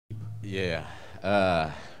Yeah.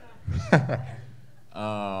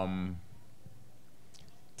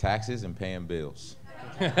 Taxes and paying bills.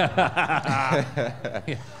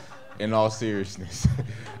 In all seriousness.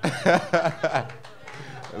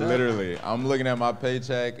 Literally, I'm looking at my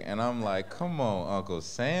paycheck and I'm like, come on, Uncle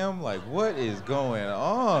Sam, like what is going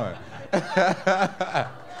on?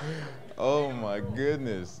 Oh my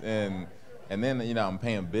goodness. And then, you know, I'm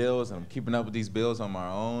paying bills and I'm keeping up with these bills on my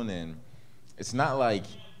own, and it's not like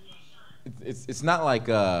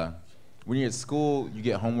when you're at school, you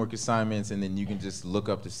get homework assignments and then you can just look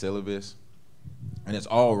up the syllabus and it's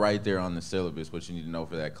all right there on the syllabus what you need to know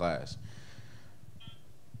for that class.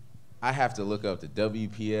 I have to look up the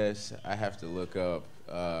WPS. I have to look up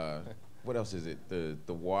what else is it?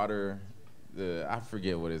 The water. I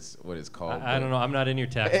forget what it's called. I don't know. I'm not in your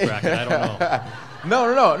tax bracket. I don't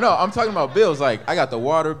know. No. I'm talking about bills. Like I got the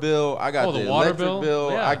water bill. I got the water electric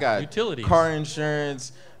bill. Yeah, I got utilities. Car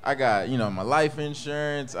insurance. I got my life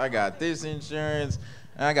insurance. I got this insurance.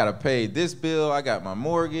 And I gotta pay this bill. I got my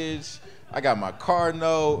mortgage. I got my car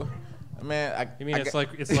note. Man, you mean it's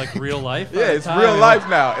like real life? Yeah, it's real life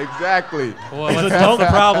now. Exactly. Well, what's the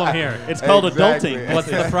problem here? It's called Exactly. adulting. What's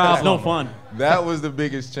the problem? It's no fun. That was the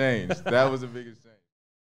biggest change. That was the biggest change.